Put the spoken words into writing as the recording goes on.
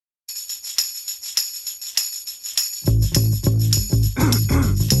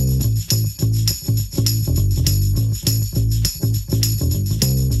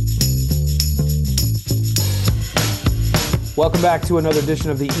Welcome back to another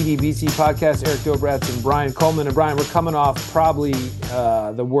edition of the EDBC podcast. Eric Dobratz and Brian Coleman. And Brian, we're coming off probably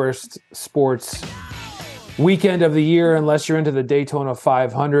the worst sports weekend of the year, unless you're into the Daytona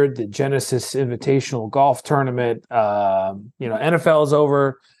 500, the Genesis Invitational Golf Tournament. NFL is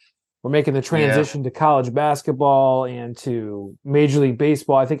over. We're making the transition to college basketball and to Major League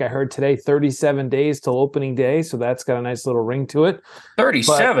Baseball. I think I heard today 37 days till opening day, so that's got a nice little ring to it.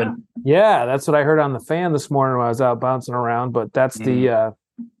 37? Yeah, that's what I heard on the fan this morning when I was out bouncing around, but that's the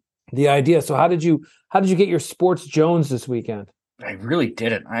idea. So how did you get your Sports Jones this weekend? I really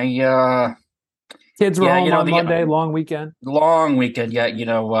didn't. Kids were home on Monday, long weekend. Long weekend,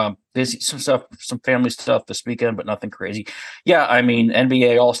 busy, some family stuff this weekend, but nothing crazy. Yeah, I mean,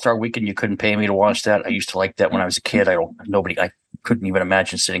 NBA All-Star Weekend, you couldn't pay me to watch that. I used to like that when I was a kid. I couldn't even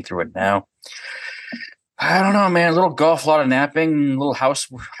imagine sitting through it now. I don't know, man. A little golf, a lot of napping, little house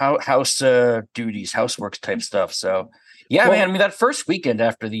duties, housework type stuff. So, man. I mean, that first weekend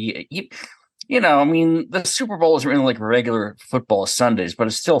after the Super Bowl isn't really like regular football Sundays, but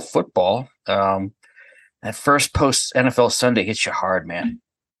it's still football. That first post NFL Sunday hits you hard, man.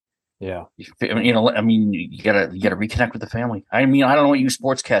 Yeah. You gotta reconnect with the family. I mean, I don't know what you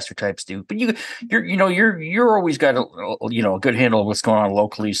sportscaster types do, but you're always got a good handle of what's going on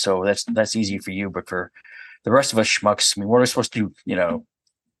locally, so that's easy for you. But for the rest of us schmucks, I mean, what are we supposed to do?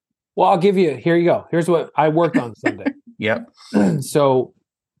 Well, I'll give you. Here you go. Here's what I worked on Sunday. Yep. So,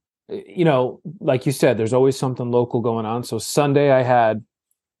 like you said, there's always something local going on. So Sunday I had,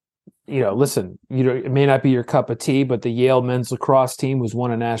 it may not be your cup of tea, but the Yale men's lacrosse team, who's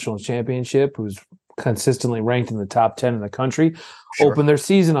won a national championship, who's consistently ranked in the top 10 in the country, opened their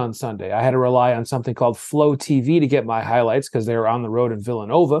season on Sunday. I had to rely on something called Flow TV to get my highlights because they were on the road in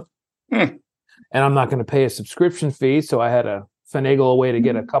Villanova. And I'm not going to pay a subscription fee, so I had to finagle a way to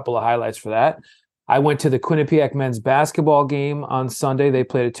get a couple of highlights for that. I went to the Quinnipiac men's basketball game on Sunday. They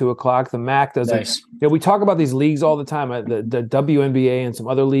played at 2:00. The MAC does nice. We talk about these leagues all the time. The WNBA and some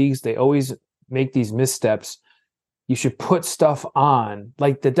other leagues, they always make these missteps. You should put stuff on,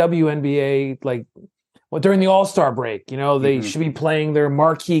 like the WNBA, during the All-Star break. They should be playing their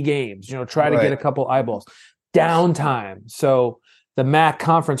marquee games. Try to get a couple eyeballs. Downtime. So the MAC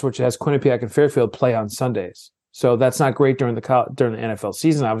conference, which has Quinnipiac and Fairfield, play on Sundays. So that's not great during the NFL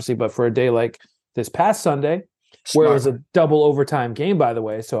season, obviously, but for a day like this past Sunday, where it was a double overtime game, by the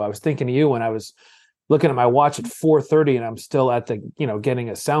way. So I was thinking of you when I was looking at my watch at 4:30, and I'm still at the, getting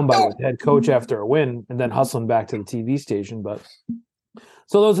a soundbite with the head coach after a win, and then hustling back to the TV station. But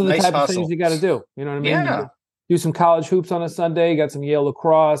so those are the type of things you got to do. You know what I mean? Yeah. Do some college hoops on a Sunday. Got some Yale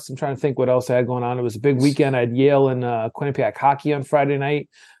lacrosse. I'm trying to think what else I had going on. It was a big weekend. I had Yale and Quinnipiac hockey on Friday night.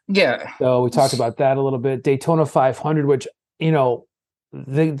 Yeah. So we talked about that a little bit. Daytona 500, which,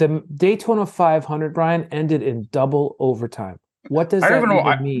 the Daytona 500, Brian, ended in double overtime. What does that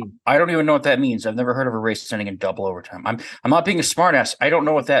even mean? I don't even know what that means. I've never heard of a race ending in double overtime. I'm not being a smartass. I don't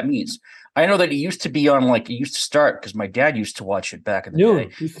know what that means. I know that it used to be on, it used to start, because my dad used to watch it back in the day.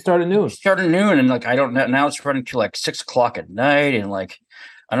 It used to start at noon. And I don't know. Now it's running to 6:00 at night. And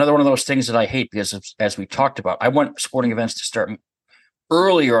another one of those things that I hate, because as we talked about, I want sporting events to start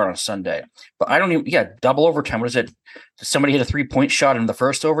earlier on a Sunday, but I don't even, double overtime. What is it? Does somebody hit a 3-point shot in the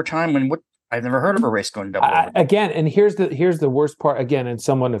first overtime? And I've never heard of a race going double overtime. Again, and here's the worst part. Again, and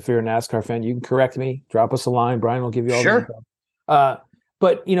someone, if you're a NASCAR fan, you can correct me, drop us a line. Brian will give you all the info.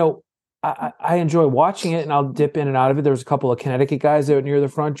 But I enjoy watching it, and I'll dip in and out of it. There was a couple of Connecticut guys there near the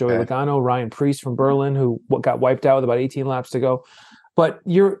front, Joey Logano, Ryan Priest from Berlin, who got wiped out with about 18 laps to go. But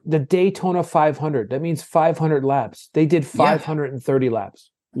the Daytona 500, that means 500 laps. They did 530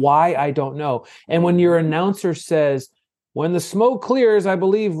 laps. Why? I don't know. And when your announcer says, when the smoke clears, I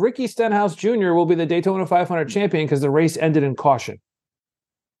believe Ricky Stenhouse Jr. will be the Daytona 500 champion because the race ended in caution.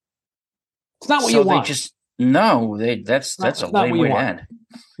 It's not what you want. That's a lame way to end.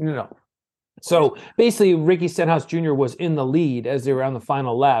 No. So basically, Ricky Stenhouse Jr. was in the lead as they were on the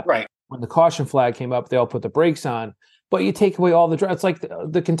final lap. Right. When the caution flag came up, they all put the brakes on. But you take away all the drive. It's like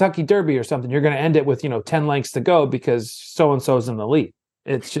the Kentucky Derby or something. You're going to end it with 10 lengths to go because so and so's in the lead.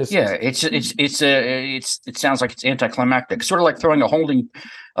 It's just it sounds like it's anticlimactic. Sort of like throwing a holding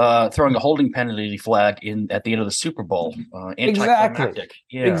penalty flag at the end of the Super Bowl. Anticlimactic.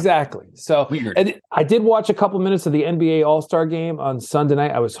 Exactly. So weird. And I did watch a couple minutes of the NBA All-Star game on Sunday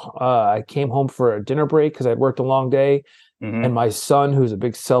night. I came home for a dinner break because I'd worked a long day, and my son, who's a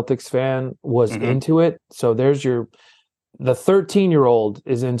big Celtics fan, was into it. So there's the 13-year-old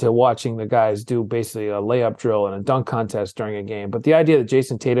is into watching the guys do basically a layup drill and a dunk contest during a game. But the idea that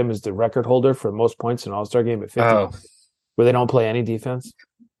Jason Tatum is the record holder for most points in an All-Star game at 50, where they don't play any defense.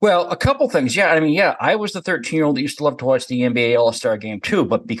 Well, a couple things. Yeah. I mean, yeah, I was the 13-year-old that used to love to watch the NBA All-Star game too.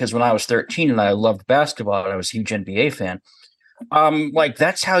 But because when I was 13 and I loved basketball and I was a huge NBA fan, like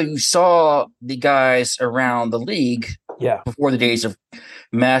that's how you saw the guys around the league Yeah. before the days of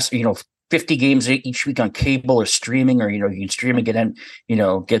mass, 50 games each week on cable or streaming, or, you can stream and get in,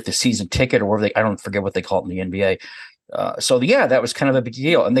 get the season ticket or whatever I don't forget what they call it in the NBA. So yeah, that was kind of a big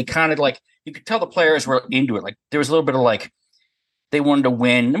deal. And they kind of like, you could tell the players were into it. Like there was a little bit of like, they wanted to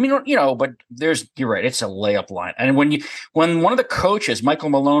win. I mean, but you're right. It's a layup line. And when one of the coaches, Michael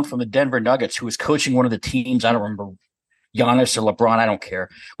Malone from the Denver Nuggets, who was coaching one of the teams, I don't remember Giannis or LeBron, I don't care.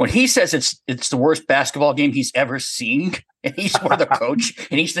 When he says it's the worst basketball game he's ever seen, and he's one of the coach,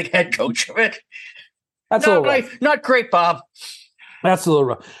 and he's the head coach of it. That's not great, Bob. That's a little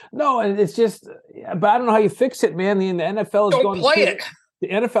rough. No, and it's just, but I don't know how you fix it, man. The NFL is The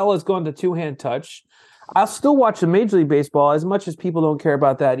NFL has gone to two-hand touch. I'll still watch the Major League Baseball as much as people don't care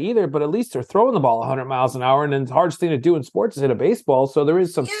about that either, but at least they're throwing the ball 100 miles an hour, and then the hardest thing to do in sports is hit a baseball, so there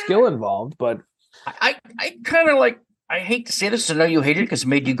is some skill involved. But I kind of like, I hate to say this, I know you hate it because it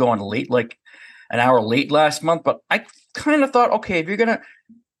made you go on late, like an hour late last month, but I kind of thought, okay, if you're going to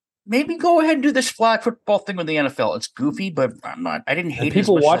maybe go ahead and do this flag football thing with the NFL. It's goofy, but I didn't hate it as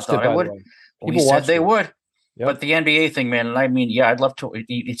much as I thought I would. People said they would. Yep. But the NBA thing, man, and I mean, yeah, I'd love to.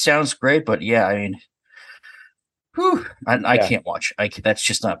 It sounds great, but yeah, I mean, I can't watch. That's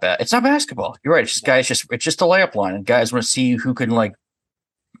just not bad. It's not basketball. You're right. It's just guys. It's just a layup line, and guys want to see who can like.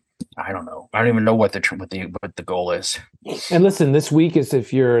 I don't know. I don't even know what the goal is. And listen, this week is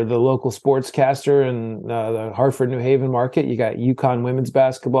if you're the local sportscaster in the Hartford, New Haven market, you got UConn women's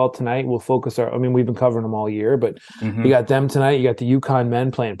basketball tonight. We'll focus we've been covering them all year, but you got them tonight. You got the UConn men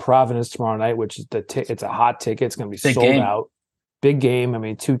playing Providence tomorrow night, which is it's a hot ticket. It's going to be Big sold game. out. Big game. I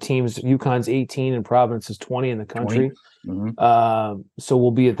mean, two teams. UConn's 18 and Providence is 20 in the country. So we'll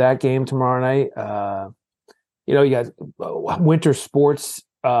be at that game tomorrow night. You got winter sports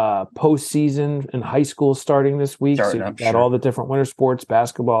postseason in high school starting this week. So you've got all the different winter sports,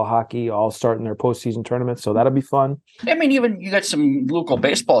 basketball, hockey, all starting their postseason tournaments. So that'll be fun. I mean, even you got some local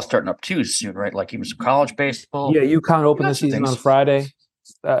baseball starting up too soon, right? Like even some college baseball. Yeah, UConn opened the season on Friday.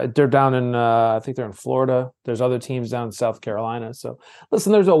 They're down in, I think they're in Florida. There's other teams down in South Carolina. So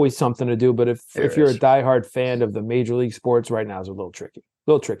listen, there's always something to do. But if you're a diehard fan of the major league sports right now, it's a little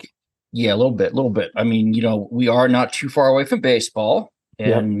tricky. Yeah, a little bit. I mean, we are not too far away from baseball.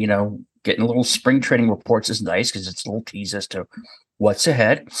 And, getting a little spring training reports is nice because it's a little tease as to what's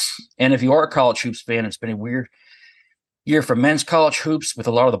ahead. And if you are a college hoops fan, it's been a weird year for men's college hoops with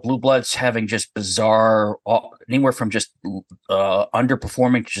a lot of the blue bloods having just bizarre, anywhere from just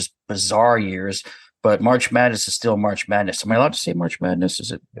underperforming to just bizarre years. But March Madness is still March Madness. Am I allowed to say March Madness?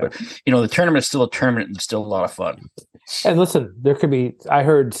 Is it? Yeah. But, the tournament is still a tournament and still a lot of fun. And listen, I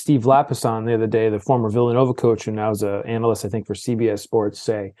heard Steve Lapison the other day, the former Villanova coach, and now is an analyst, I think, for CBS Sports,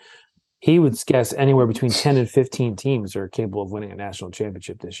 say he would guess anywhere between 10 and 15 teams are capable of winning a national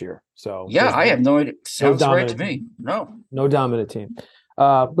championship this year. So yeah, I have no idea. Sounds right to me. No dominant team.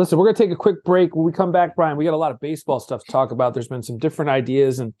 Listen, we're going to take a quick break. When we come back, Brian, we got a lot of baseball stuff to talk about. There's been some different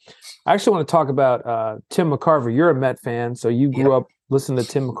ideas, and I actually want to talk about Tim McCarver. You're a Met fan, so you grew up listening to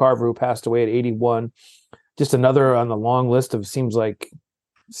Tim McCarver, who passed away at 81. Just another on the long list of seems like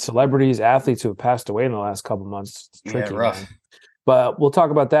celebrities, athletes who have passed away in the last couple of months. It's tricky, rough. Man. But we'll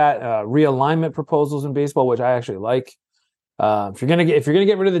talk about that. Realignment proposals in baseball, which I actually like. If you're gonna get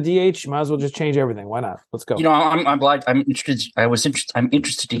rid of the DH, you might as well just change everything. Why not? Let's go. I'm glad. I'm interested. I'm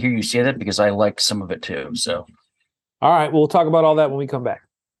interested to hear you say that because I like some of it too. So, all right, we'll talk about all that when we come back.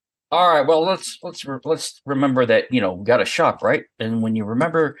 All right. Well, let's remember that we got to shop, right? And when you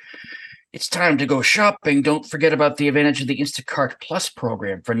remember it's time to go shopping, don't forget about the advantage of the Instacart Plus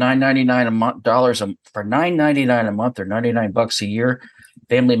program for $9.99 a month. For $9.99 a month or $99 a year.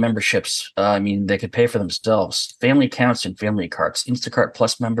 Family memberships, they could pay for themselves. Family accounts and family carts. Instacart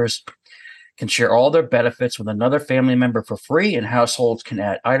Plus members can share all their benefits with another family member for free, and households can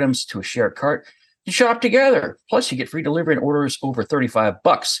add items to a shared cart and shop together. Plus, you get free delivery and orders over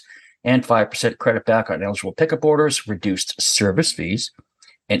 $35 and 5% credit back on eligible pickup orders, reduced service fees,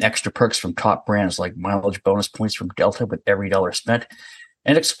 and extra perks from top brands like mileage bonus points from Delta with every dollar spent,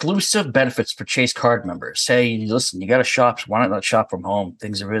 and exclusive benefits for Chase card members. Say, listen, you got to shop. So why not shop from home?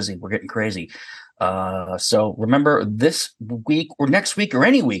 Things are busy. We're getting crazy. So remember this week or next week or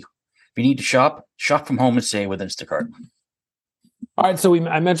any week, if you need to shop from home and save with Instacart. All right, so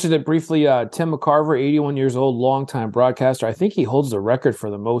I mentioned it briefly. Tim McCarver, 81 years old, longtime broadcaster. I think he holds the record for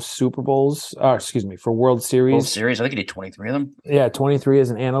the most Super Bowls. For World World Series. Series. I think he did 23 of them. Yeah, 23 as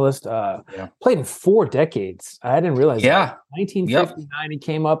an analyst. Yeah. Played in 4 decades. I didn't realize Yeah. that. 1959, he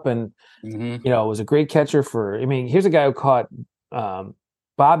came up and Mm-hmm. was a great catcher for. I mean, here's a guy who caught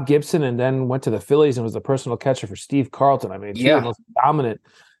Bob Gibson and then went to the Phillies and was the personal catcher for Steve Carlton. I mean, two of the most dominant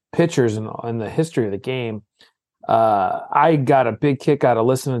pitchers in the history of the game. I got a big kick out of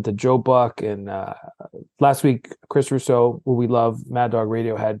listening to Joe Buck, and last week Chris Russo, who we love, Mad Dog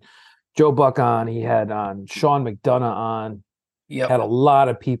Radio, had Joe Buck on. He had on Sean McDonough on. Had a lot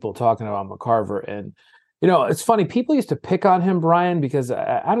of people talking about McCarver, and it's funny. People used to pick on him, Brian, because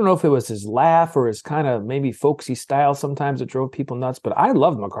I don't know if it was his laugh or his kind of maybe folksy style sometimes that drove people nuts. But I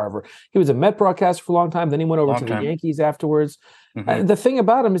loved McCarver. He was a Met broadcaster for a long time. Then he went over to the Yankees afterwards. Mm-hmm. The thing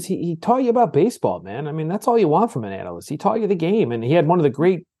about him is he taught you about baseball, man. I mean, that's all you want from an analyst. He taught you the game, and he had one of the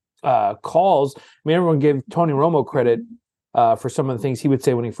great calls. I mean, everyone gave Tony Romo credit for some of the things he would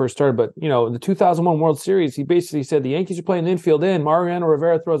say when he first started. But, the 2001 World Series, he basically said the Yankees are playing the infield in. Mariano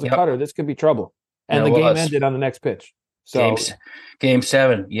Rivera throws a cutter. This could be trouble. And the game ended on the next pitch. So Game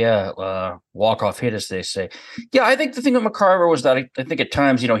 7, walk-off hit, as they say. Yeah, I think the thing with McCarver was that I think at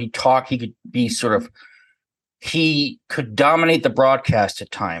times, he could be he could dominate the broadcast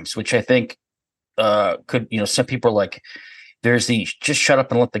at times, which I think could, some people are like, there's the just shut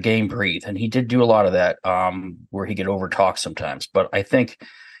up and let the game breathe. And he did do a lot of that where he could overtalk sometimes. But I think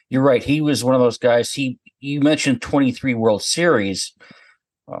you're right. He was one of those guys. You mentioned 23 World Series.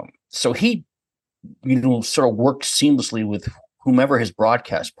 So he, sort of worked seamlessly with whomever his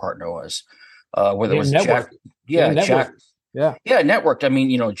broadcast partner was, whether it was network. Jack. Networked. I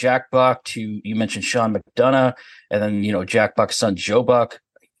mean, Jack Buck you mentioned Sean McDonough, and then, Jack Buck's son, Joe Buck.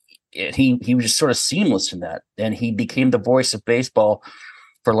 And he was just sort of seamless in that. And he became the voice of baseball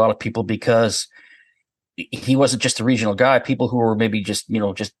for a lot of people because he wasn't just a regional guy. People who were maybe just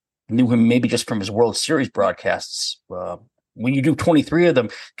knew him maybe just from his World Series broadcasts. When you do 23 of them,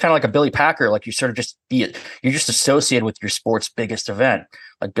 kind of like a Billy Packer, like you sort of you're just associated with your sport's biggest event,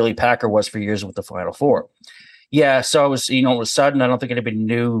 like Billy Packer was for years with the Final Four. Yeah. So it was, it was sudden. I don't think anybody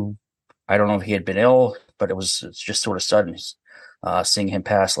knew. I don't know if he had been ill, but it's just sort of sudden seeing him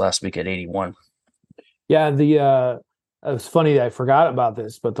pass last week at 81. Yeah. It was funny that I forgot about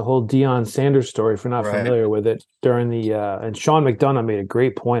this, but the whole Deion Sanders story, if you're not familiar with it, during and Sean McDonough made a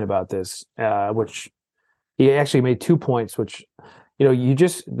great point about this, which he actually made 2 points, which,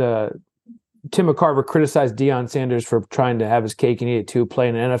 Tim McCarver criticized Deion Sanders for trying to have his cake and eat it too, play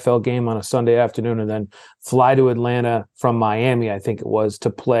an NFL game on a Sunday afternoon and then fly to Atlanta from Miami, I think it was, to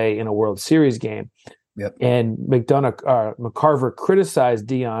play in a World Series game. Yep. And McCarver criticized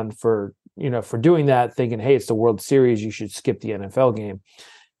Deion for doing that, thinking, hey, it's the World Series, you should skip the NFL game.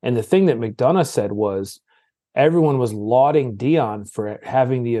 And the thing that McDonough said was, everyone was lauding Deion for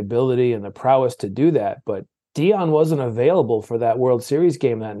having the ability and the prowess to do that, but Deion wasn't available for that World Series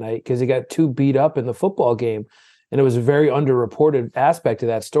game that night because he got too beat up in the football game. And it was a very underreported aspect of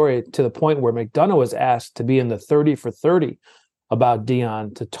that story, to the point where McDonough was asked to be in the 30 for 30 about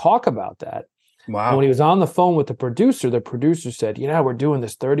Deion to talk about that. Wow. And when he was on the phone with the producer said, we're doing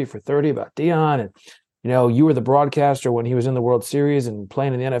this 30 for 30 about Deion. And, you were the broadcaster when he was in the World Series and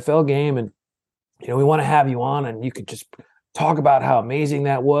playing in the NFL game. And, we want to have you on and you could just talk about how amazing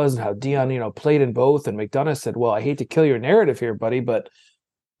that was and how Deion, played in both. And McDonough said, well, I hate to kill your narrative here, buddy, but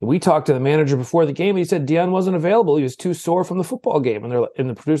we talked to the manager before the game. He said Deion wasn't available. He was too sore from the football game. And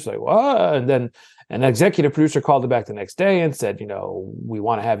the producer's like, what? And then an executive producer called him back the next day and said, we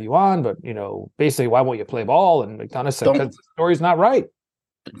want to have you on, but, basically, why won't you play ball? And McDonough said, because the story's not right.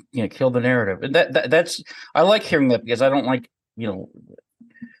 Kill the narrative. And that's, I like hearing that because I don't like,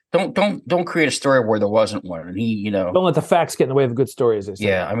 Don't create a story where there wasn't one. And he, don't let the facts get in the way of a good story, as they say.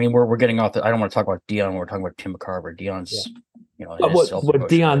 Yeah, I mean, we're getting off. I don't want to talk about Deion. We're talking about Tim McCarver. Deion's, what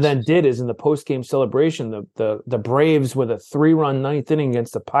Deion then did is in the post-game celebration, the Braves with a 3-run ninth inning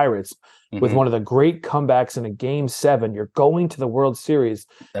against the Pirates, with one of the great comebacks in a Game 7. You're going to the World Series,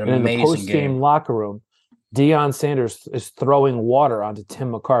 and in the post-game locker room, Deion Sanders is throwing water onto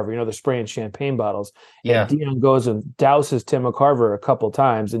Tim McCarver. They're spraying champagne bottles. Yeah. And Deion goes and douses Tim McCarver a couple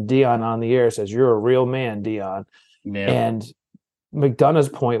times, and Deion on the air says, "You're a real man, Deion." Yeah. And McDonough's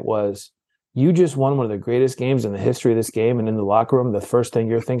point was, you just won one of the greatest games in the history of this game, and in the locker room, the first thing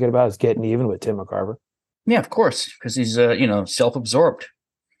you're thinking about is getting even with Tim McCarver. Yeah, of course, because he's self-absorbed.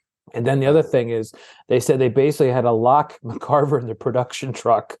 And then the other thing is, they said they basically had to lock McCarver in the production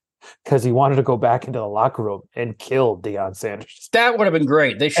truck because he wanted to go back into the locker room and kill Deion Sanders. That would have been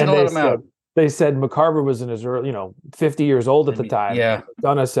great. They should have let him out. they said McCarver was in his early, 50 years old at the time. Yeah.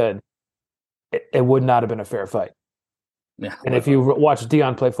 Dunna said it would not have been a fair fight. Yeah. And if you watch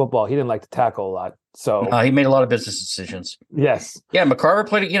Dion play football, he didn't like to tackle a lot. So he made a lot of business decisions. Yes. Yeah, McCarver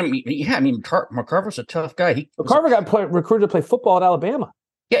played again. Yeah, I mean, McCarver's a tough guy. McCarver got recruited to play football at Alabama.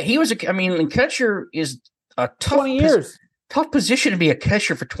 Yeah, he was. Catcher is a tough 20 years. Tough position to be a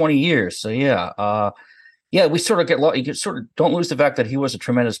catcher for 20 years. So yeah, we sort of you sort of don't lose the fact that he was a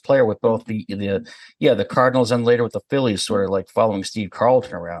tremendous player with both the Cardinals and later with the Phillies, sort of like following Steve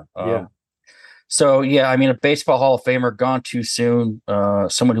Carlton around. So, yeah, I mean, a baseball Hall of Famer gone too soon,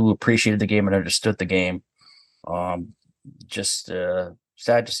 someone who appreciated the game and understood the game. Just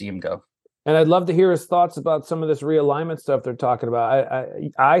sad to see him go. And I'd love to hear his thoughts about some of this realignment stuff they're talking about.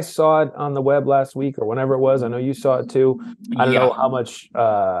 I saw it on the web last week or whenever it was. I know you saw it too. I don't know how much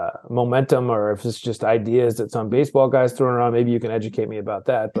momentum or if it's just ideas that some baseball guys throwing around. Maybe you can educate me about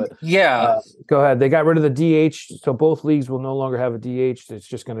that. But go ahead. They got rid of the DH, so both leagues will no longer have a DH. It's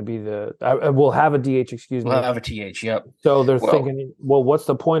just going to be we'll have a DH. Excuse me. We'll have a DH. Yep. So they're thinking, well, what's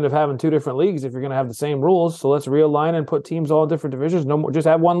the point of having two different leagues if you're going to have the same rules? So let's realign and put teams all in different divisions. No more, just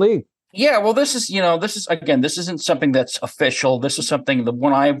have one league. Yeah, well, this isn't something that's official. This is something, the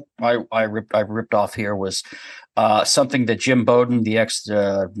one I ripped off here was something that Jim Bowden, the ex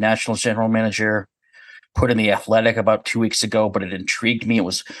Nationals general manager, put in The Athletic about 2 weeks ago, but it intrigued me. It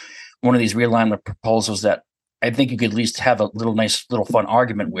was one of these realignment proposals that I think you could at least have a nice fun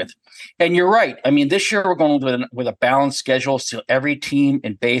argument with. And you're right. I mean, this year we're going with a balanced schedule, so every team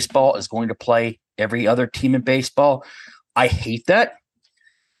in baseball is going to play every other team in baseball. I hate that.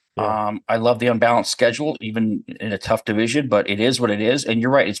 Yeah. I love the unbalanced schedule, even in a tough division, but it is what it is. And you're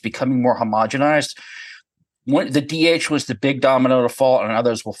right; it's becoming more homogenized. The DH was the big domino to fall, and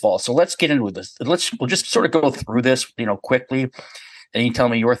others will fall. So let's get into this. We'll just sort of go through this, quickly, and you tell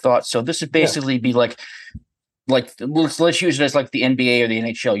me your thoughts. So this would basically be like let's use it as like the NBA or the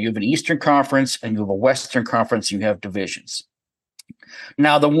NHL. You have an Eastern Conference and you have a Western Conference. And you have divisions.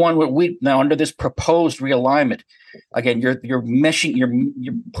 Now, under this proposed realignment, again, you're meshing,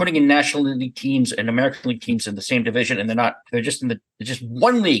 you're putting in National League teams and American League teams in the same division, and they're just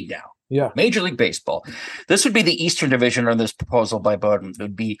one league now. Yeah, Major League Baseball. This would be the Eastern Division on this proposal by Bowden. It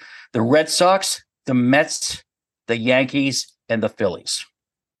would be the Red Sox, the Mets, the Yankees, and the Phillies.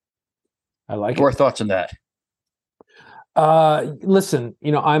 I like your thoughts on that. Listen,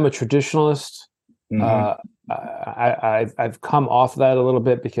 I'm a traditionalist. Mm-hmm. I've come off that a little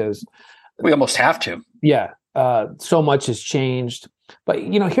bit because we almost have to. Yeah. So much has changed. But,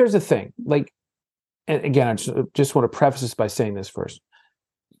 here's the thing. Like, and again, I just want to preface this by saying this first.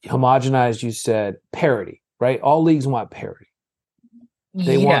 Homogenized, you said parity, right? All leagues want parity.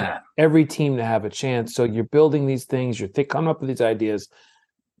 They want every team to have a chance. So you're building these things, you're coming up with these ideas,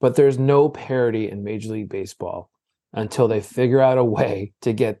 but there's no parity in Major League Baseball until they figure out a way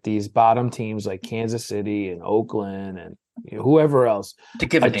to get these bottom teams like Kansas City and Oakland and whoever else to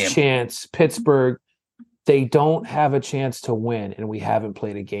give a chance. Pittsburgh, they don't have a chance to win, and we haven't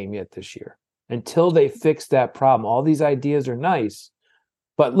played a game yet this year. Until they fix that problem, all these ideas are nice.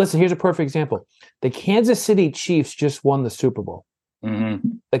 But listen, here's a perfect example. The Kansas City Chiefs just won the Super Bowl. Mm-hmm.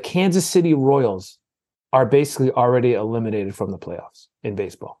 The Kansas City Royals are basically already eliminated from the playoffs in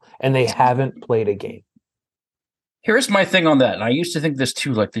baseball, and they haven't played a game. Here's my thing on that. And I used to think this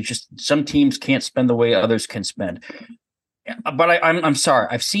too, like there's just some teams can't spend the way others can spend. But I'm sorry.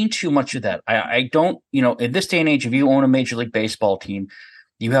 I've seen too much of that. I don't, in this day and age, if you own a Major League Baseball team,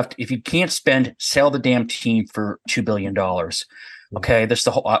 you have to, if you can't spend, sell the damn team for $2 billion. Okay. That's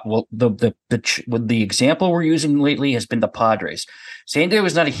the whole, the example we're using lately has been the Padres. San Diego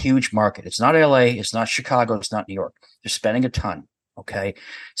is not a huge market. It's not LA. It's not Chicago. It's not New York. They're spending a ton. Okay.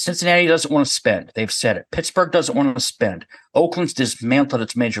 Cincinnati doesn't want to spend. They've said it. Pittsburgh doesn't want to spend. Oakland's dismantled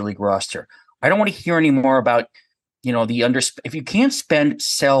its major league roster. I don't want to hear any more about, if you can't spend,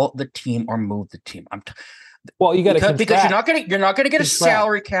 sell the team or move the team. Well, you got to because you're not going to get a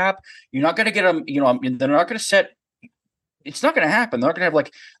salary cap. You're not going to get they're not going to set. It's not going to happen. They're not going to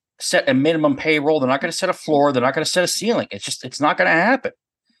have set a minimum payroll. They're not going to set a floor. They're not going to set a ceiling. It's not going to happen.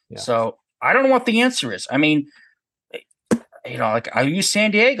 Yeah. So I don't know what the answer is. I mean, I use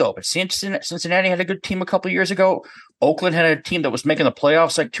San Diego, but Cincinnati had a good team a couple of years ago. Oakland had a team that was making the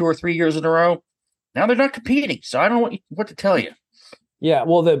playoffs 2 or 3 years in a row. Now they're not competing, so I don't know what to tell you. Yeah,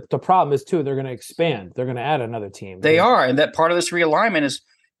 well, the problem is, too, they're going to expand. They're going to add another team. They are, and that part of this realignment is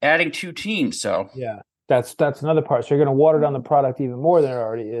adding 2 teams. So yeah, that's another part. So you're going to water down the product even more than it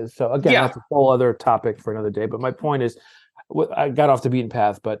already is. So again, that's a whole other topic for another day. But my point is, I got off the beaten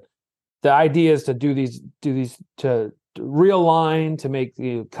path, but the idea is to do these to realigned to make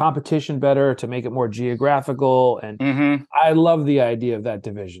the competition better, to make it more geographical. And I love the idea of that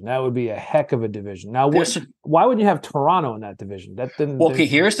division. That would be a heck of a division. Now, why wouldn't you have Toronto in that division? That didn't. Well, okay,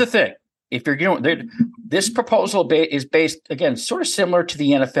 here's the thing. If you're this proposal is based, again, sort of similar to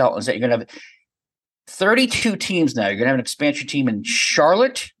the NFL, is that you're going to have 32 teams now. You're going to have an expansion team in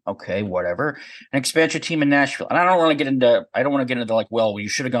Charlotte. Okay, whatever. An expansion team in Nashville. And I don't want to get into like, well, you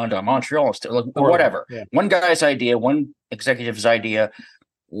should have gone to Montreal instead, or whatever. Yeah. One guy's idea, one executive's idea.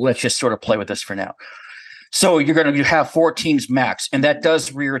 Let's just sort of play with this for now. So you're going to have 4 teams max, and that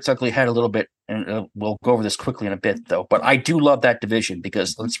does rear its ugly head a little bit. And we'll go over this quickly in a bit, though. But I do love that division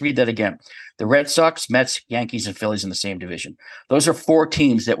because let's read that again: the Red Sox, Mets, Yankees, and Phillies in the same division. Those are 4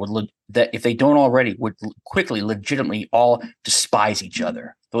 teams that that if they don't already would quickly, legitimately all despise each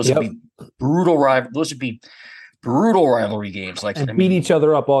other. Those would be brutal brutal rivalry games, like beat each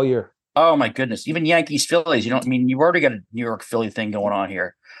other up all year. Oh my goodness! Even Yankees, Phillies. You've already got a New York Philly thing going on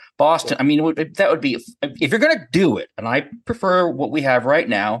here. Boston. I mean, that would be if you're going to do it, and I prefer what we have right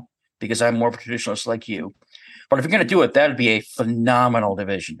now because I'm more of a traditionalist like you. But if you're going to do it, that would be a phenomenal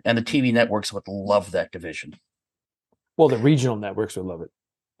division, and the TV networks would love that division. Well, the regional networks would love it.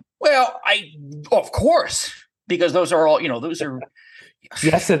 Well, of course, because those are all those are.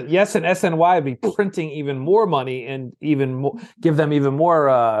 Yes, and SNY would be printing even more money and even more, give them even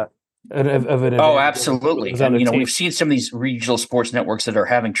more. Of an absolutely. And we've seen some of these regional sports networks that are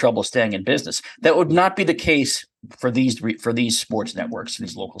having trouble staying in business. That would not be the case for these sports networks,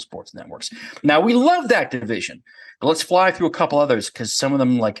 these local sports networks. Now, we love that division, but let's fly through a couple others because some of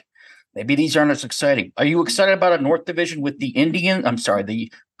them, like, maybe these aren't as exciting. Are you excited about a North Division with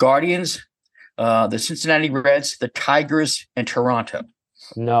the Guardians, the Cincinnati Reds, the Tigers, and Toronto?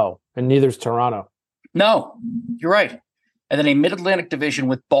 No, and neither's Toronto. No, you're right. And then a Mid-Atlantic division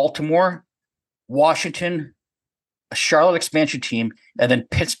with Baltimore, Washington, a Charlotte expansion team, and then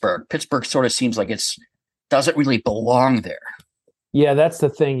Pittsburgh. Pittsburgh sort of seems like doesn't really belong there. Yeah, that's the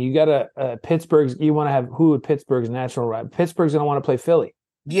thing. You got to Pittsburgh's. You want to have who would Pittsburgh's natural rival? Pittsburgh's going to want to play Philly.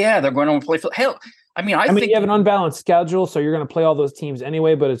 Yeah, they're going to want to play Philly. Hell, I mean, you have an unbalanced schedule, so you're going to play all those teams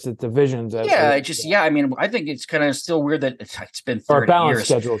anyway. But it's the divisions. I mean, I think it's kind of still weird that it's been 30 or balanced years.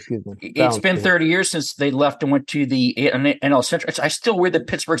 Schedule, excuse me. It's been 30 years since they left and went to the NL Central. I still weird that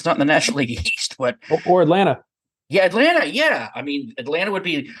Pittsburgh's not in the National League East, but or Atlanta. Yeah, Atlanta. Yeah, I mean, Atlanta would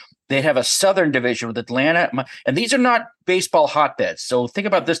be. They have a Southern division with Atlanta, and these are not baseball hotbeds. So think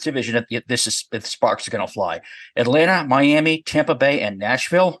about this division. If the sparks are going to fly: Atlanta, Miami, Tampa Bay, and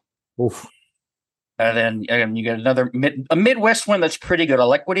Nashville. Oof. And then you get a Midwest one that's pretty good. I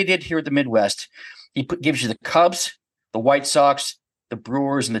like what he did here at the Midwest. He gives you the Cubs, the White Sox, the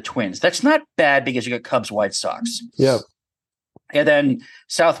Brewers, and the Twins. That's not bad because you got Cubs, White Sox. Yeah. And then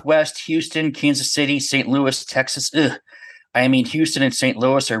Southwest, Houston, Kansas City, St. Louis, Texas. Ugh. I mean, Houston and St.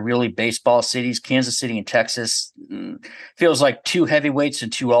 Louis are really baseball cities. Kansas City and Texas feels like 2 heavyweights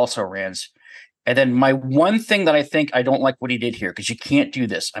and 2 also-rans. And then my one thing that I think I don't like what he did here, because you can't do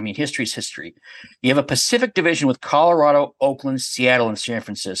this. I mean, history's history. You have a Pacific division with Colorado, Oakland, Seattle, and San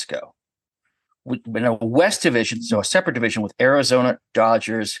Francisco. In a West division, so a separate division with Arizona,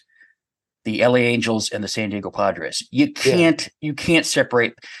 Dodgers, the LA Angels, and the San Diego Padres. You can't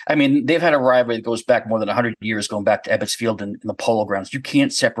separate. I mean, they've had a rivalry that goes back more than 100 years, going back to Ebbets Field and the Polo Grounds. You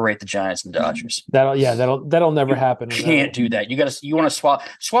can't separate the Giants and Dodgers. That'll never happen. Can't do that. You want to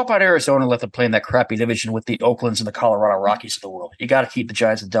swap out Arizona and let them play in that crappy division with the Oaklands and the Colorado Rockies of the world. You got to keep the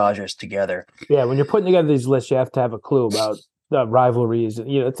Giants and Dodgers together. Yeah, when you're putting together these lists, you have to have a clue about the rivalries.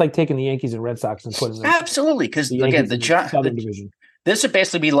 It's like taking the Yankees and Red Sox and putting them absolutely because again the Southern division. This would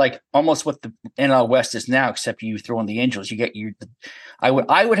basically be like almost what the NL West is now, except you throw in the Angels. You get I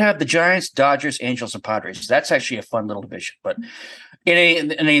would have the Giants, Dodgers, Angels, and Padres. That's actually a fun little division. But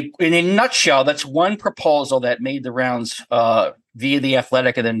in a nutshell, that's one proposal that made the rounds via the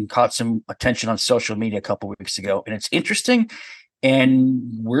Athletic and then caught some attention on social media a couple of weeks ago. And it's interesting.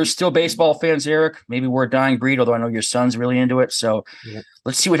 And we're still baseball fans, Eric. Maybe we're a dying breed, although I know your son's really into it. So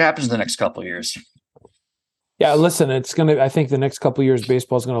Let's see what happens in the next couple of years. Yeah, listen, I think the next couple of years,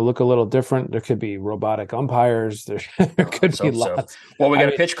 baseball is going to look a little different. There could be robotic umpires. There could be lots. Well, we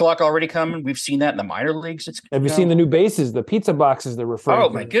got a pitch clock already coming. We've seen that in the minor leagues. Have you seen the new bases, the pizza boxes they're referring to? Oh,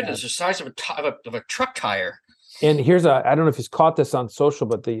 my goodness. The size of a truck tire. And here's I don't know if he's caught this on social,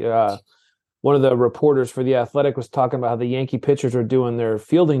 but one of the reporters for The Athletic was talking about how the Yankee pitchers are doing their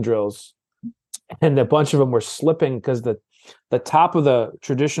fielding drills. And a bunch of them were slipping because the top of the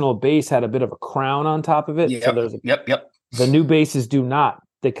traditional base had a bit of a crown on top of it. Yep, so there's yep. The new bases do not.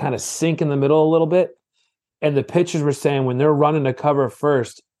 They kind of sink in the middle a little bit. And the pitchers were saying when they're running to cover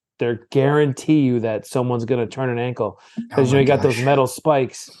first, they're guarantee you that someone's going to turn an ankle because you got those metal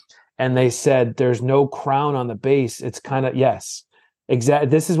spikes, and they said there's no crown on the base. It's kind of exactly.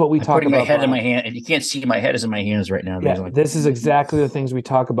 This is what we talk about. My head in my hand, and you can't see my head is in my hands right now. Yeah, this is exactly the things we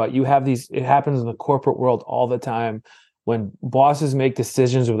talk about. You have these. It happens in the corporate world all the time when bosses make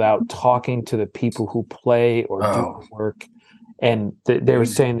decisions without talking to the people who play or do work. And they were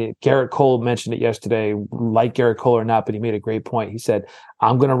saying that Garrett Cole mentioned it yesterday, like Garrett Cole or not, but he made a great point. He said,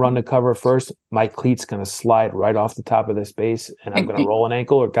 I'm going to run the cover first. My cleat's going to slide right off the top of this base, and I'm going to roll an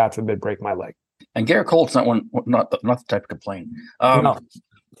ankle or, God forbid, break my leg. And Garrett Cole's not the type to complain. No.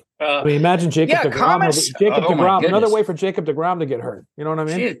 I mean, imagine Jacob DeGrom. DeGrom, another way for Jacob DeGrom to get hurt. You know what I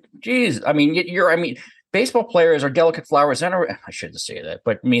mean? Jeez. I mean, baseball players are delicate flowers. I shouldn't say that,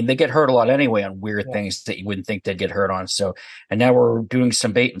 but I mean, they get hurt a lot anyway on weird things that you wouldn't think they'd get hurt on. So, and now we're doing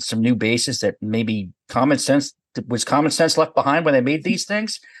some new bases that maybe was common sense left behind when they made these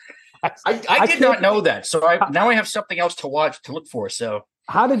things. I did not know that. So now I have something else to look for. So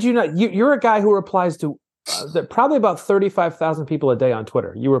how did you not? You're a guy who replies to probably about 35,000 people a day on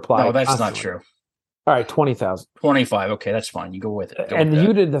Twitter. You reply. No, that's constantly. not true. All right, 20,000. 25. Okay, that's fine. You go with it.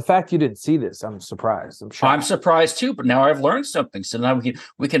 You did. The fact you didn't see this, I'm surprised. I'm surprised too, but now I've learned something. So now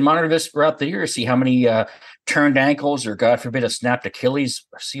we can monitor this throughout the year, see how many turned ankles or, God forbid, a snapped Achilles.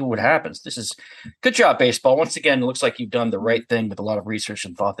 See what happens. This is good job, baseball. Once again, it looks like you've done the right thing with a lot of research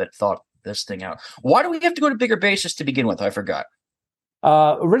and thought this thing out. Why do we have to go to bigger bases to begin with? I forgot.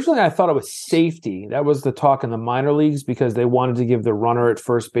 Originally, I thought it was safety. That was the talk in the minor leagues because they wanted to give the runner at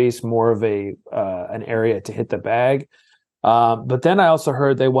first base more of an area to hit the bag. But then I also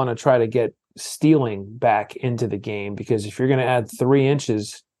heard they want to try to get stealing back into the game because if you're going to add 3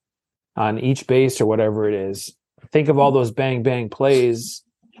 inches on each base or whatever it is, think of all those bang bang plays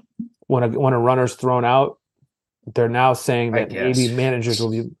when a runner's thrown out. They're now saying that maybe managers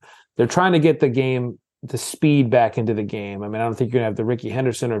they're trying to get the speed back into the game. I mean, I don't think you're going to have the Ricky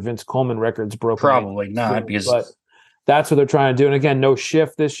Henderson or Vince Coleman records broken. Probably not. But that's what they're trying to do. And again, no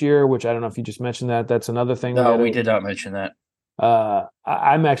shift this year, which I don't know if you just mentioned that. That's another thing. No, we did not mention that. I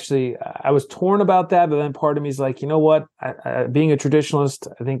was torn about that, but then part of me is like, you know what? Being a traditionalist,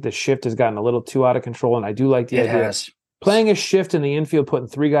 I think the shift has gotten a little too out of control, and I do like the idea. Playing a shift in the infield, putting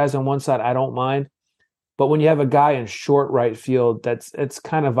 3 guys on one side, I don't mind. But when you have a guy in short right field, it's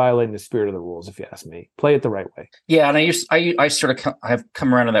kind of violating the spirit of the rules, if you ask me. Play it the right way. Yeah, and I have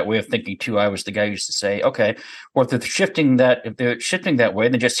come around to that way of thinking too. I was the guy who used to say, okay, well, if they're shifting that way,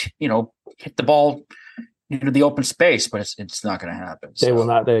 then just hit the ball into the open space. But it's not going to happen. They will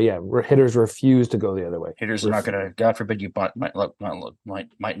not. Hitters refuse to go the other way. Hitters are not going to. God forbid you might not.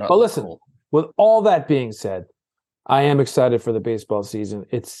 But listen, with all that being said, I am excited for the baseball season.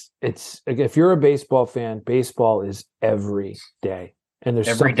 It's if you're a baseball fan, baseball is every day, and there's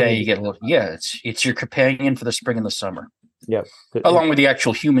every day you get a look. Yeah, it's your companion for the spring and the summer. Yep, along with the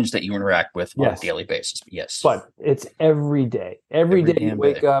actual humans that you interact with on a daily basis. Yes, but it's every day. Every day you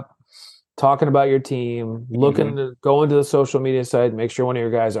wake up talking about your team, looking to go into the social media site, make sure one of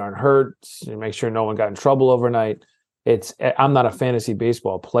your guys aren't hurt, and make sure no one got in trouble overnight. I'm not a fantasy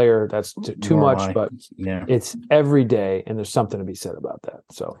baseball player. That's too much, but it's every day, and there's something to be said about that.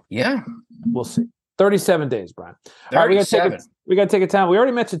 So we'll see. 37 days, Brian. 37. All right, we got to take a time. We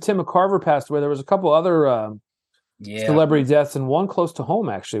already mentioned Tim McCarver passed away. There was a couple other celebrity deaths, and one close to home.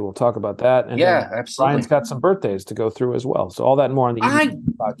 Actually, we'll talk about that. And absolutely. Brian's got some birthdays to go through as well. So all that and more on the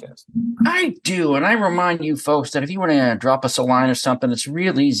podcast. I do, and I remind you folks that if you want to drop us a line or something, it's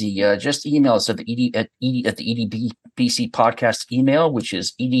real easy. Just email us at the EDBC podcast email, which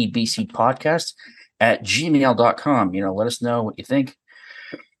is edbcpodcast@gmail.com. Let us know what you think.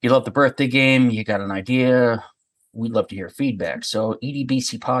 You love the birthday game, you got an idea, we'd love to hear feedback. So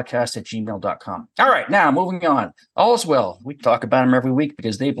edbcpodcast@gmail.com. All right, now moving on. All's well. We talk about them every week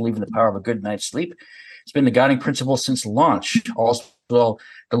because they believe in the power of a good night's sleep. It's been the guiding principle since launch. All's well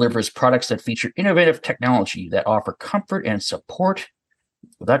delivers products that feature innovative technology that offer comfort and support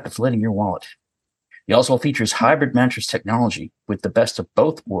without deflating your wallet. The Allswell features hybrid mattress technology with the best of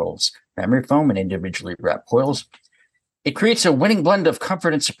both worlds, memory foam and individually wrapped coils. It creates a winning blend of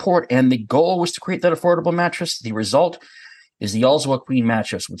comfort and support, and the goal was to create that affordable mattress. The result is the Allswell Queen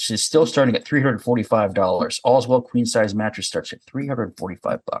mattress, which is still starting at $345. Allswell Queen size mattress starts at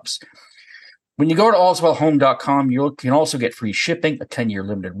 $345. When you go to allswellhome.com, you can also get free shipping, a 10-year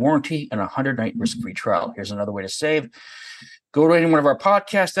limited warranty, and a 100-night risk-free trial. Here's another way to save. Go to any one of our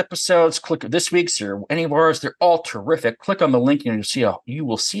podcast episodes, click this week's or any of ours. They're all terrific. Click on the link and you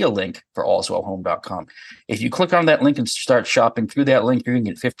will see a link for allswellhome.com. If you click on that link and start shopping through that link, you're going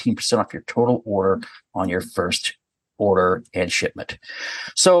to get 15% off your total order on your first order, and shipment.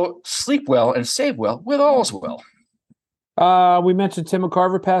 So sleep well and save well with All's Well. We mentioned Tim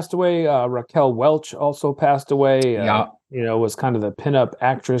McCarver passed away. Raquel Welch also passed away. Yeah. Was kind of the pinup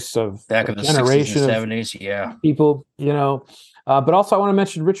actress of Back a in the generation 60s and of 70s. Yeah. people, but also I want to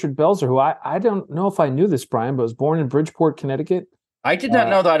mention Richard Belzer, who I don't know if I knew this, Brian, but was born in Bridgeport, Connecticut. I did not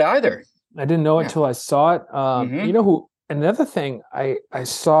know that either. I didn't know it until I saw it. You know who? Another thing I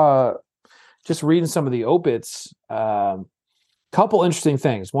saw, just reading some of the obits. Couple interesting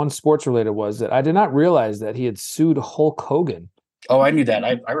things. One sports related was that I did not realize that he had sued Hulk Hogan. Oh, I knew that.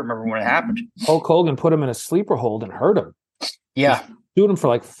 I remember when it happened. Hulk Hogan put him in a sleeper hold and hurt him. Yeah. He sued him for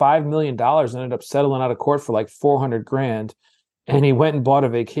like $5 million, ended up settling out of court for like $400,000. And he went and bought a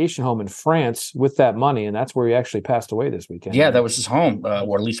vacation home in France with that money. And that's where he actually passed away this weekend. Yeah, that was his home,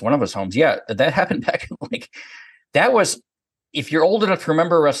 or at least one of his homes. Yeah, that happened back in that was, if you're old enough to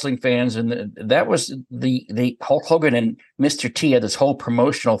remember, wrestling fans, and that was the Hulk Hogan and Mr. T had this whole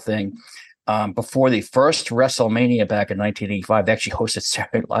promotional thing before the first WrestleMania back in 1985. They actually hosted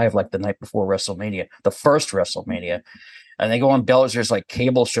Saturday Night Live like the night before WrestleMania, the first WrestleMania. And they go on Belzer's like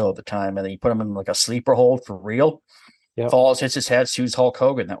cable show at the time, and then you put him in like a sleeper hold for real. Yep. Falls, hits his head, sues Hulk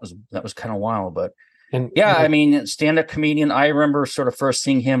Hogan. That was kind of wild, but I mean, stand-up comedian. I remember sort of first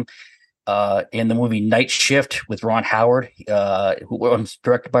seeing him in the movie Night Shift with Ron Howard, who was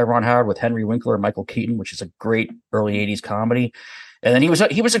directed by Ron Howard with Henry Winkler and Michael Keaton, which is a great early '80s comedy. And then he was a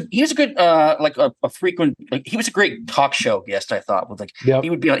good a frequent, like, he was a great talk show guest. I thought with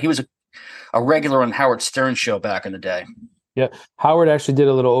he was a regular on Howard Stern show back in the day. Yeah, Howard actually did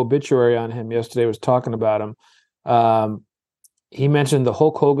a little obituary on him yesterday. Was talking about him. He mentioned the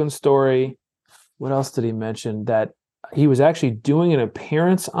Hulk Hogan story. What else did he mention? That he was actually doing an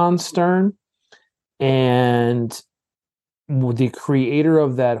appearance on Stern, and the creator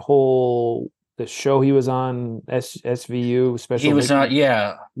of that the show he was on, SVU, Special. He was on,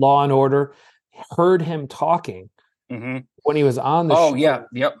 Law and Order, heard him talking when he was on the show. Oh, yeah,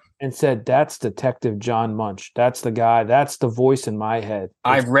 yep. And said, "That's Detective John Munch. That's the guy. That's the voice in my head."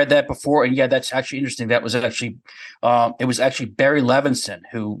 I've read that before, and that's actually interesting. That was actually, it was actually Barry Levinson,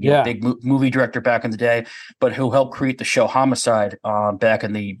 who big movie director back in the day, but who helped create the show Homicide back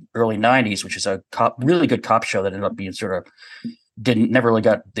in the early '90s, which is a really good cop show that ended up being never really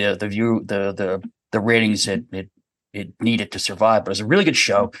got the ratings it needed to survive, but it was a really good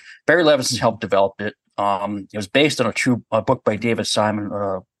show. Barry Levinson helped develop it. It was based on a book by David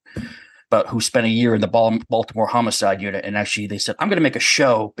Simon. But who spent a year in the Baltimore homicide unit. And actually they said, I'm going to make a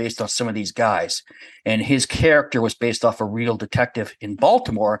show based on some of these guys. And his character was based off a real detective in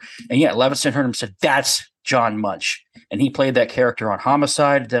Baltimore. And Levinson heard him said, "That's John Munch." And he played that character on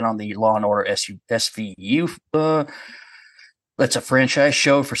Homicide, then on the Law and Order SVU. That's a franchise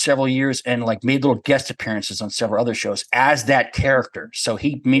show for several years, and made little guest appearances on several other shows as that character. So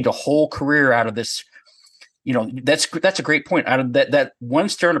he made a whole career out of this. That's a great point. Out of that one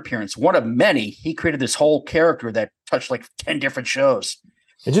Stern appearance, one of many, he created this whole character that touched 10 different shows.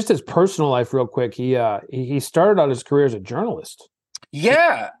 And just his personal life, real quick, he started out his career as a journalist.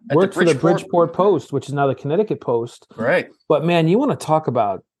 Yeah, worked for the Bridgeport Post, which is now the Connecticut Post. Right. But man, you want to talk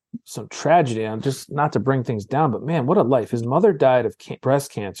about some tragedy? I'm just not to bring things down, but man, what a life! His mother died of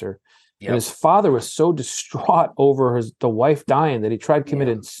breast cancer, and his father was so distraught over the wife dying that he tried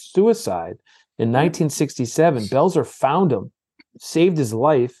committed suicide. In 1967, Belzer found him, saved his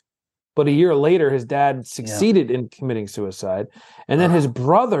life, but a year later, his dad succeeded in committing suicide. And then his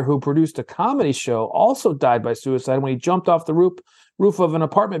brother, who produced a comedy show, also died by suicide when he jumped off the roof of an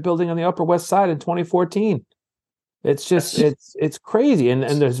apartment building on the Upper West Side in 2014. It's just, it's crazy. And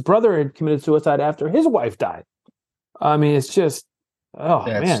his brother had committed suicide after his wife died. I mean, it's just,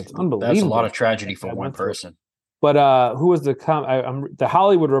 man, it's unbelievable. That's a lot of tragedy for one person. But who was the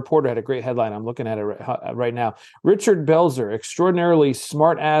Hollywood Reporter had a great headline. I'm looking at it right now. Richard Belzer, extraordinarily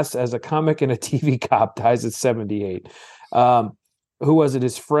smart ass as a comic and a TV cop, dies at 78. Who was it?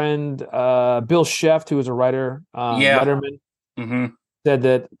 His friend Bill Sheft, who was a writer, Letterman, said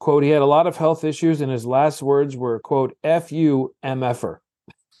that, quote, he had a lot of health issues, and his last words were, quote, "F you, MFer."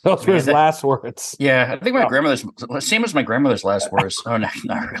 Those were his last words. Yeah, I think my grandmother's same as my grandmother's last words. Oh, no,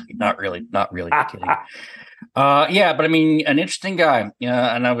 not really kidding. But I mean, an interesting guy.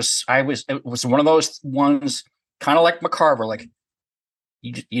 Yeah, and it was one of those ones, kind of like McCarver.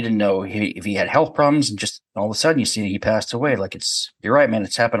 You didn't know if he had health problems, and just all of a sudden you see he passed away. You're right, man.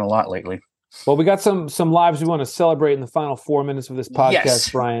 It's happened a lot lately. Well, we got some lives we want to celebrate in the final 4 minutes of this podcast,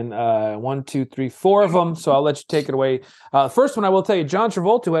 Yes. Brian. 1, 2, 3, 4 of them. So I'll let you take it away. First one, I will tell you, John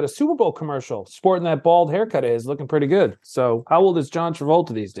Travolta had a Super Bowl commercial sporting that bald haircut of his, looking pretty good. So how old is John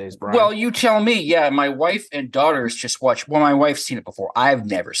Travolta these days, Brian? Well, you tell me. Yeah, my wife and daughters just watched. Well, my wife's seen it before. I've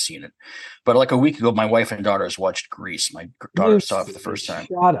never seen it, but like a week ago, my wife and daughters watched Grease. My daughter saw it for the first time.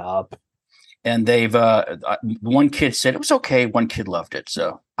 Shut up. And they've one kid said it was okay. One kid loved it.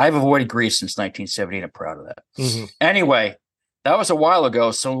 So I've avoided Grease since 1978. I'm proud of that. Mm-hmm. Anyway, that was a while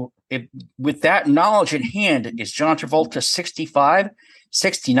ago. So with that knowledge in hand, is John Travolta 65,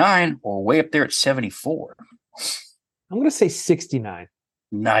 69, or way up there at 74? I'm going to say 69.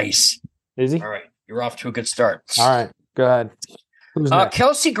 Nice. Is he? All right. You're off to a good start. All right. Go ahead. Who's next?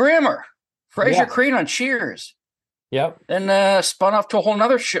 Kelsey Grammer, Fraser Yeah. Crane on Cheers. Yep. Then spun off to a whole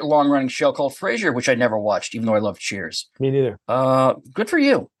nother long-running show called Frasier, which I never watched, even though I love Cheers. Me neither. Good for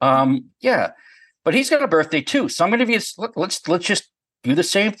you. Yeah, but he's got a birthday too, so I'm going to be. Let's just do the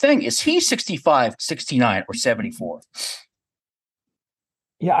same thing. Is he 65, 69, or 74?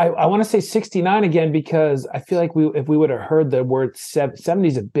 Yeah, I want to say 69 again because I feel like if we would have heard the word 70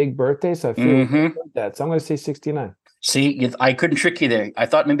 is a big birthday, so I feel like we heard that. So I'm going to say 69. See, I couldn't trick you there. I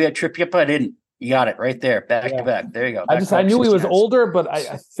thought maybe I'd trip you up, but I didn't. You got it right there, back to back. There you go. I knew he was older, but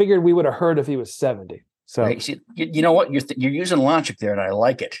I figured we would have heard if he was 70. So right. See, you know what? You're using logic there, and I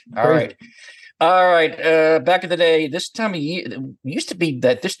like it. All right. Back in the day, this time of year, it used to be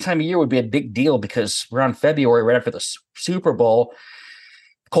that this time of year would be a big deal because around February, right after the Super Bowl,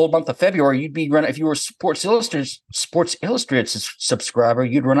 cold month of February, you'd be running. If you were a Sports Illustrated subscriber,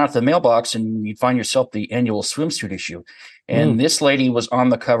 you'd run out to the mailbox and you'd find yourself the annual swimsuit issue. And this lady was on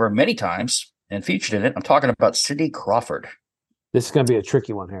the cover many times and featured in it. I'm talking about Cindy Crawford. This is going to be a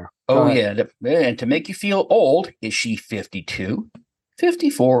tricky one here. Oh, yeah. And to make you feel old, is she 52,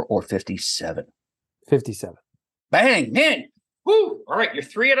 54, or 57? 57. Bang, man. Woo. All right. You're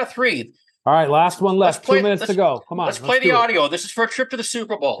 3 out of 3. All right. Last one left. 2 minutes to go. Come on. Let's play the audio. This is for a trip to the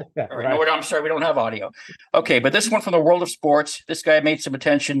Super Bowl. Yeah, right. No, I'm sorry. We don't have audio. Okay. But this one from the world of sports. This guy got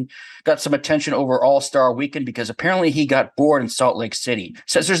some attention over All-Star Weekend because apparently he got bored in Salt Lake City.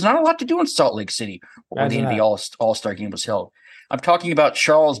 Says there's not a lot to do in Salt Lake City where the All-Star game was held. I'm talking about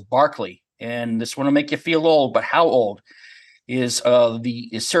Charles Barkley. And this one will make you feel old, but how old? Is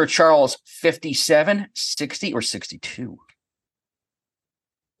Sir Charles 57, 60, or 62?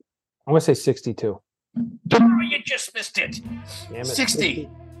 I'm going to say 62. Oh, you just missed it. Damn it. 60.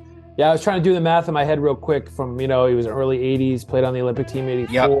 Yeah, I was trying to do the math in my head real quick from, he was early 80s, played on the Olympic team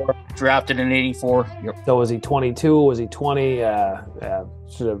 84. Yep. Drafted in 84. Yep. So was he 22? Was he 20?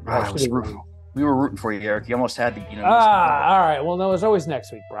 We were rooting for you, Eric. You almost had the, all right. Well, no, there's always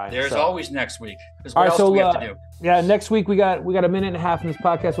next week, Brian. There's always next week. All right, else do we have to do? Yeah, next week we got a minute and a half in this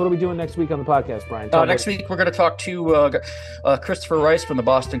podcast. What are we doing next week on the podcast, Brian? Next week we're going to talk to Christopher Rice from the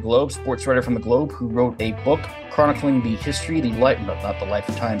Boston Globe, sports writer from the Globe, who wrote a book chronicling the history, the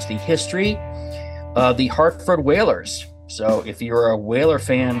history of the Hartford Whalers. So if you're a Whaler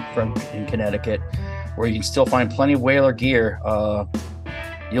fan in Connecticut, where you can still find plenty of Whaler gear,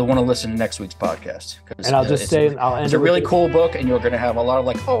 you'll want to listen to next week's podcast. And I'll just say, it's a really cool book, and you're going to have a lot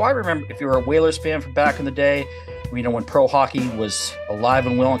of I remember if you're a Whalers fan from back in the day, when pro hockey was alive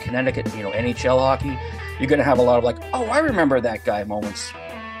and well in Connecticut, NHL hockey, you're going to have a lot of I remember that guy moments.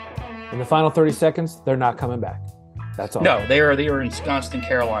 In the final 30 seconds, they're not coming back. That's all. No, they are ensconced in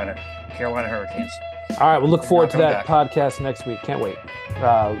Carolina Hurricanes. All right, we'll look forward to that podcast next week. Can't wait.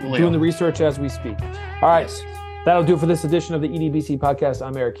 Doing the research as we speak. All right. Yes. That'll do it for this edition of the EDBC podcast.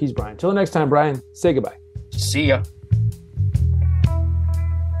 I'm Eric. He's Brian. Till next time, Brian, say goodbye. See ya.